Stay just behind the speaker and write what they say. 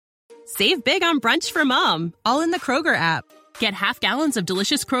Save big on brunch for mom, all in the Kroger app. Get half gallons of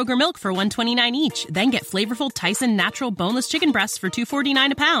delicious Kroger milk for $1.29 each. Then get flavorful Tyson natural boneless chicken breasts for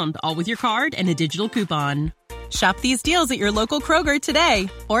 $2.49 a pound, all with your card and a digital coupon. Shop these deals at your local Kroger today,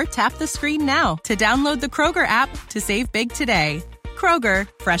 or tap the screen now to download the Kroger app to save big today. Kroger,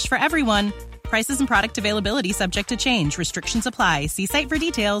 fresh for everyone. Prices and product availability subject to change. Restrictions apply. See site for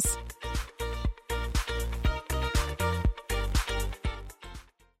details.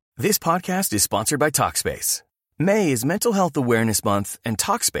 This podcast is sponsored by Talkspace. May is Mental Health Awareness Month, and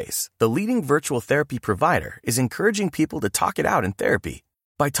Talkspace, the leading virtual therapy provider, is encouraging people to talk it out in therapy.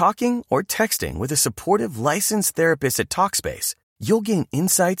 By talking or texting with a supportive licensed therapist at Talkspace, you'll gain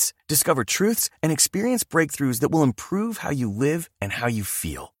insights, discover truths, and experience breakthroughs that will improve how you live and how you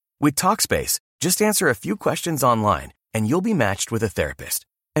feel. With Talkspace, just answer a few questions online, and you'll be matched with a therapist.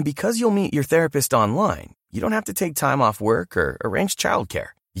 And because you'll meet your therapist online, you don't have to take time off work or arrange childcare.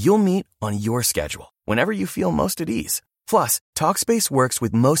 You'll meet on your schedule, whenever you feel most at ease. Plus, Talkspace works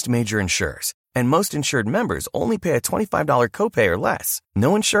with most major insurers, and most insured members only pay a $25 copay or less.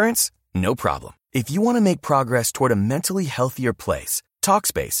 No insurance? No problem. If you want to make progress toward a mentally healthier place,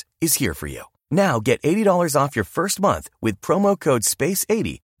 Talkspace is here for you. Now get $80 off your first month with promo code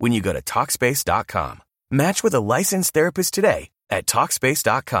SPACE80 when you go to Talkspace.com. Match with a licensed therapist today at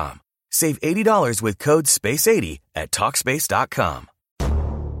Talkspace.com. Save $80 with code SPACE80 at Talkspace.com.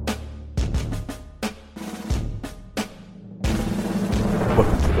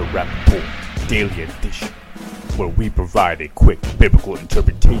 Welcome to the Rappaport Daily Edition, where we provide a quick biblical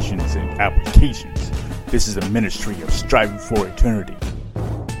interpretations and applications. This is a ministry of striving for eternity.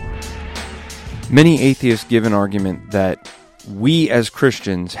 Many atheists give an argument that we as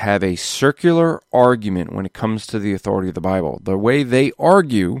Christians have a circular argument when it comes to the authority of the Bible. The way they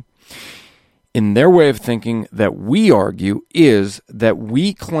argue, in their way of thinking that we argue, is that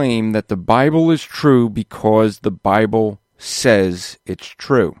we claim that the Bible is true because the Bible says it's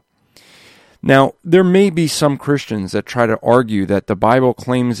true. Now, there may be some Christians that try to argue that the Bible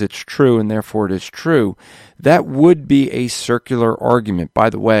claims it's true and therefore it is true. That would be a circular argument. By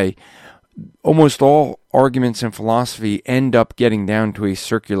the way, almost all arguments in philosophy end up getting down to a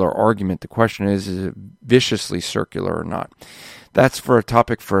circular argument. The question is it viciously circular or not? That's for a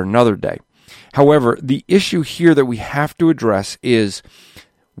topic for another day. However, the issue here that we have to address is,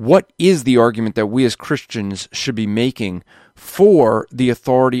 what is the argument that we as Christians should be making for the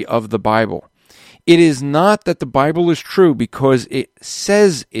authority of the Bible? It is not that the Bible is true because it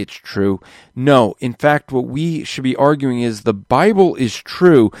says it's true. No, in fact, what we should be arguing is the Bible is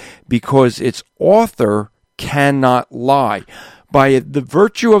true because its author cannot lie. By the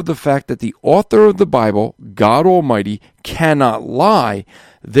virtue of the fact that the author of the Bible, God Almighty, cannot lie,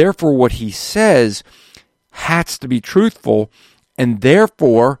 therefore what he says has to be truthful, and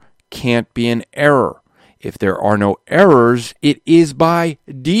therefore can't be an error. If there are no errors, it is by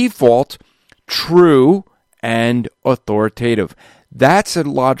default true and authoritative. That's a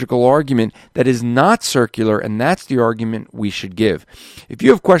logical argument that is not circular, and that's the argument we should give. If you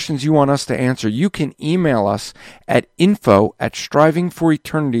have questions you want us to answer, you can email us at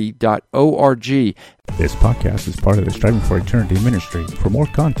info@strivingforeternity.org. This podcast is part of the Striving for Eternity ministry. For more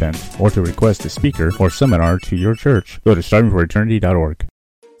content, or to request a speaker or seminar to your church, go to strivingforeternity.org.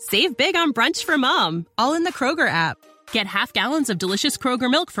 Save big on brunch for mom, all in the Kroger app. Get half gallons of delicious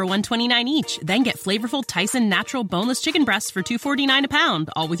Kroger milk for $1.29 each. Then get flavorful Tyson natural boneless chicken breasts for $2.49 a pound,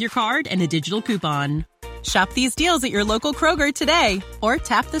 all with your card and a digital coupon. Shop these deals at your local Kroger today, or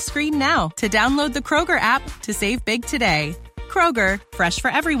tap the screen now to download the Kroger app to save big today. Kroger, fresh for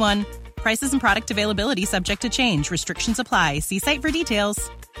everyone. Prices and product availability subject to change. Restrictions apply. See site for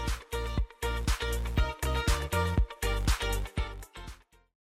details.